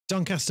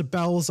Doncaster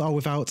Belles are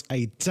without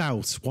a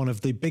doubt one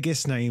of the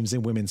biggest names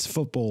in women's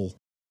football.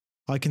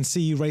 I can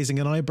see you raising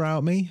an eyebrow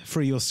at me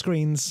through your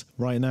screens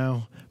right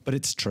now, but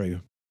it's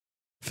true.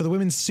 For the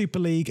Women's Super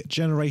League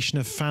generation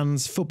of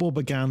fans, football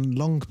began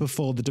long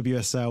before the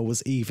WSL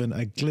was even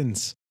a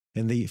glint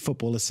in the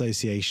Football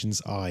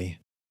Association's eye.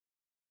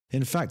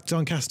 In fact,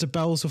 Doncaster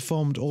Belles were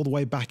formed all the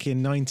way back in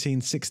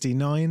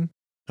 1969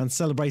 and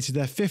celebrated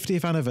their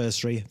 50th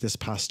anniversary this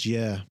past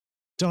year.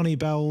 Donny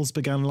Belles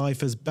began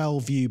life as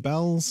Bellevue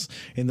Belles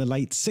in the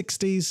late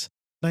 60s,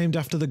 named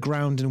after the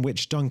ground in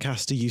which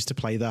Doncaster used to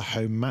play their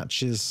home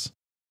matches.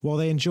 While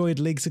they enjoyed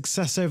league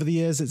success over the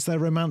years, it's their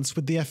romance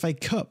with the FA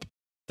Cup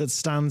that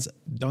stands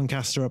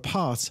Doncaster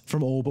apart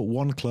from all but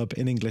one club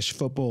in English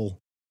football.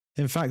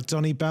 In fact,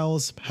 Donny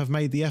Belles have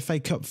made the FA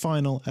Cup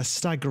final a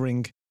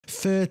staggering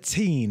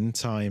 13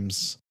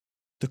 times.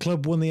 The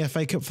club won the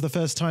FA Cup for the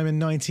first time in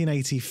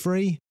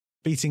 1983,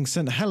 beating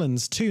St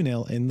Helens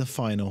 2-0 in the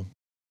final.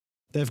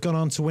 They've gone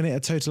on to win it a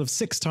total of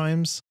 6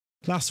 times,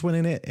 last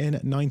winning it in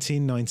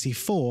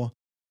 1994,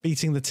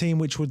 beating the team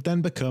which would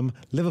then become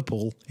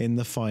Liverpool in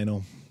the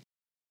final.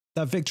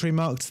 That victory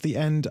marked the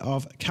end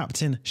of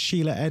captain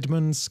Sheila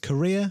Edmonds'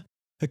 career,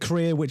 a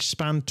career which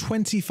spanned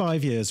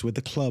 25 years with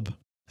the club.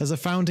 As a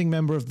founding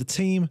member of the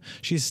team,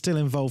 she is still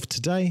involved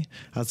today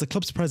as the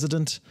club's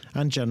president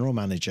and general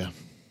manager.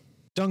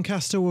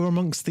 Doncaster were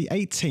amongst the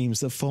 8 teams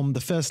that formed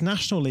the first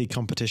National League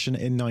competition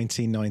in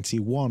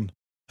 1991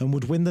 and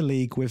would win the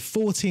league with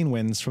 14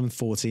 wins from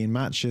 14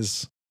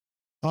 matches.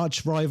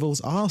 Arch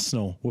rivals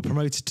Arsenal were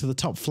promoted to the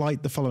top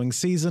flight the following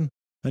season,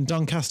 and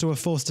Doncaster were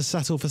forced to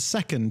settle for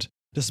second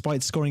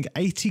despite scoring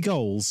 80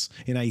 goals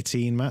in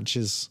 18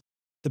 matches.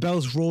 The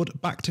Belles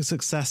roared back to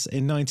success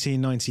in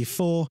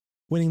 1994,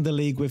 winning the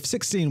league with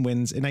 16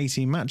 wins in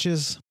 18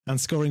 matches and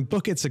scoring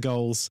buckets of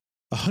goals,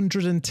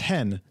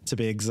 110 to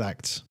be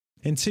exact.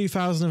 In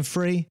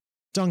 2003,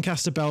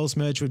 Doncaster Belles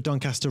merged with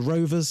Doncaster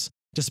Rovers,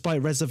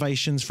 despite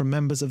reservations from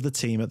members of the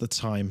team at the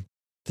time.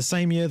 The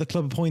same year, the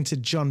club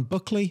appointed John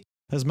Buckley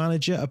as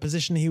manager, a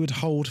position he would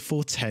hold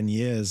for 10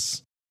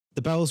 years.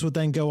 The Belles would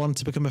then go on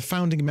to become a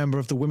founding member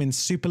of the Women's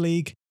Super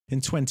League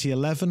in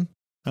 2011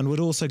 and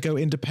would also go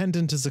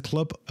independent as a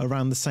club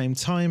around the same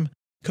time,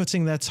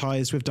 cutting their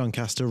ties with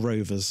Doncaster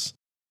Rovers.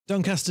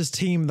 Doncaster's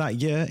team that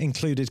year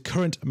included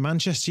current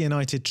Manchester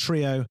United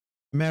trio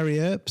Mary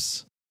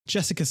Earps,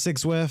 Jessica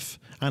Sigsworth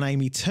and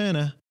Amy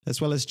Turner,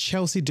 as well as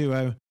Chelsea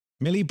duo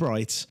Millie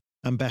Bright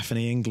and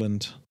Bethany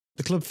England.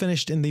 The club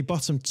finished in the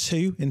bottom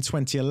 2 in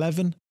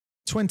 2011,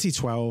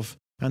 2012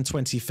 and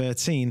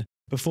 2013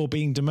 before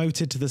being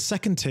demoted to the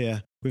second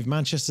tier with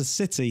Manchester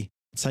City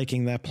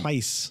taking their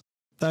place.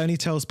 That only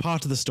tells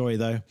part of the story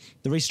though.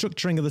 The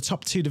restructuring of the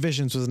top 2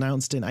 divisions was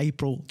announced in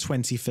April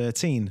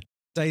 2013,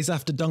 days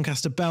after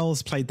Doncaster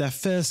Belles played their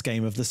first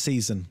game of the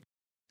season.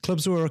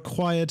 Clubs were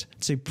required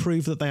to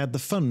prove that they had the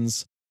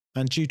funds,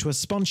 and due to a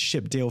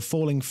sponsorship deal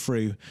falling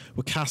through,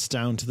 were cast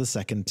down to the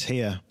second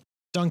tier.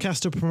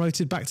 Doncaster were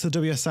promoted back to the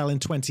WSL in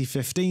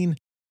 2015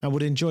 and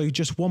would enjoy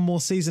just one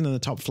more season in the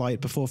top flight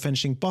before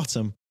finishing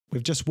bottom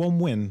with just 1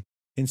 win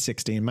in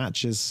 16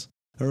 matches.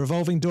 A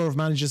revolving door of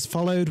managers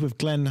followed, with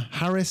Glenn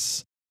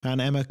Harris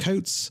and Emma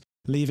Coates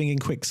leaving in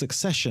quick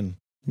succession.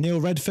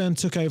 Neil Redfern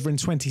took over in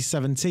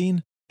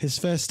 2017, his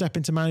first step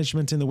into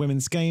management in the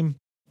women's game,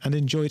 and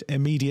enjoyed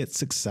immediate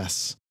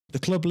success. The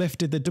club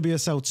lifted the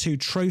WSL 2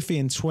 trophy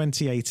in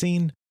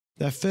 2018,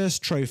 their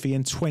first trophy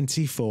in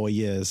 24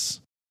 years.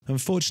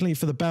 Unfortunately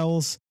for the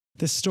Belles,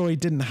 this story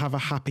didn't have a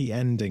happy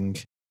ending,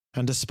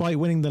 and despite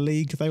winning the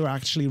league, they were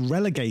actually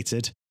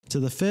relegated to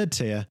the 3rd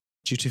tier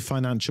due to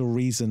financial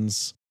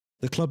reasons.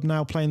 The club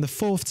now play in the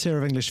 4th tier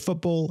of English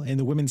football in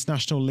the Women's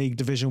National League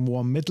Division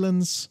 1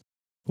 Midlands.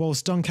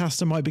 Whilst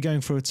Doncaster might be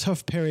going through a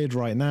tough period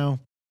right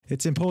now,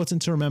 it's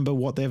important to remember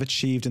what they have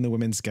achieved in the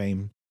women's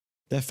game.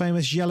 Their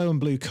famous yellow and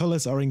blue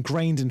colours are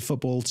ingrained in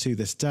football to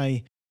this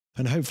day,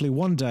 and hopefully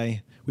one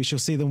day we shall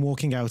see them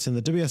walking out in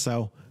the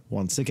WSL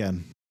once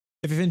again.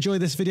 If you've enjoyed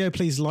this video,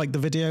 please like the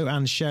video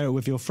and share it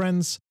with your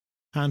friends,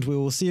 and we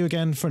will see you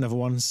again for another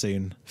one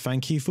soon.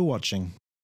 Thank you for watching.